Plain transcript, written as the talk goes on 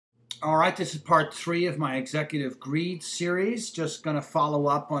All right, this is part 3 of my executive greed series. Just going to follow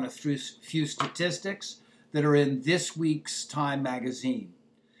up on a few statistics that are in this week's Time magazine.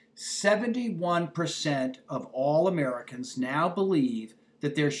 71% of all Americans now believe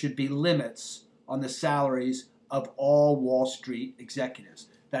that there should be limits on the salaries of all Wall Street executives.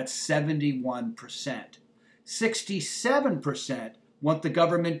 That's 71%. 67% want the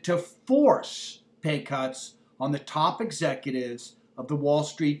government to force pay cuts on the top executives of the Wall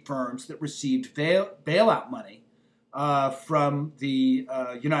Street firms that received bailout money from the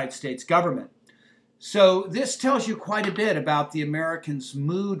United States government. So this tells you quite a bit about the Americans'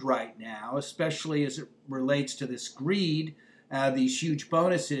 mood right now, especially as it relates to this greed, these huge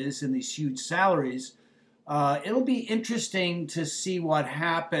bonuses and these huge salaries. It'll be interesting to see what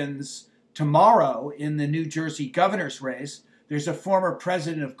happens tomorrow in the New Jersey governor's race. There's a former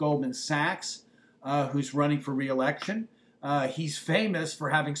president of Goldman Sachs who's running for re-election. He's famous for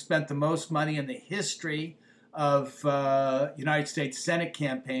having spent the most money in the history of United States Senate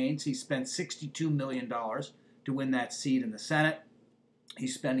campaigns. He spent $62 million to win that seat in the Senate.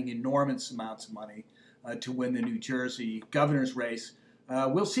 He's spending enormous amounts of money to win the New Jersey governor's race.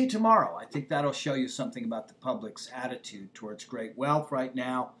 We'll see tomorrow. I think that'll show you something about the public's attitude towards great wealth right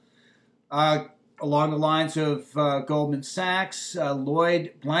now. Along the lines of Goldman Sachs,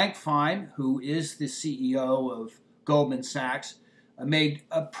 Lloyd Blankfein, who is the CEO of Goldman Sachs, made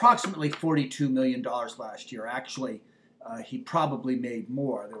approximately $42 million last year. Actually, he probably made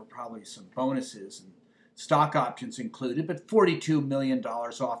more. There were probably some bonuses and stock options included, but $42 million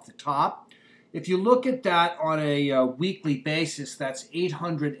off the top. If you look at that on a weekly basis, that's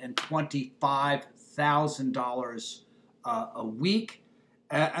 $825,000 a week,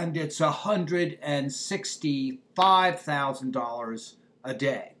 and it's $165,000 a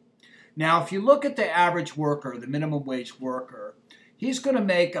day. Now, if you look at the average worker, the minimum wage worker, he's going to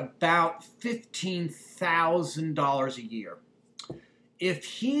make about $15,000 a year. If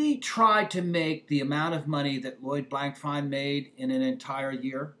he tried to make the amount of money that Lloyd Blankfein made in an entire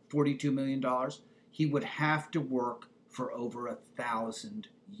year, $42 million, he would have to work for over 1,000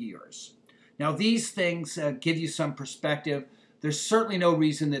 years. Now, these things give you some perspective. There's certainly no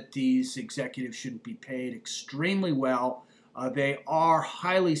reason that these executives shouldn't be paid extremely well. They are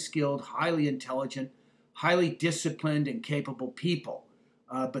highly skilled, highly intelligent, highly disciplined, and capable people.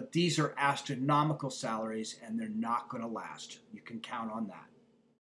 But these are astronomical salaries, and they're not going to last. You can count on that.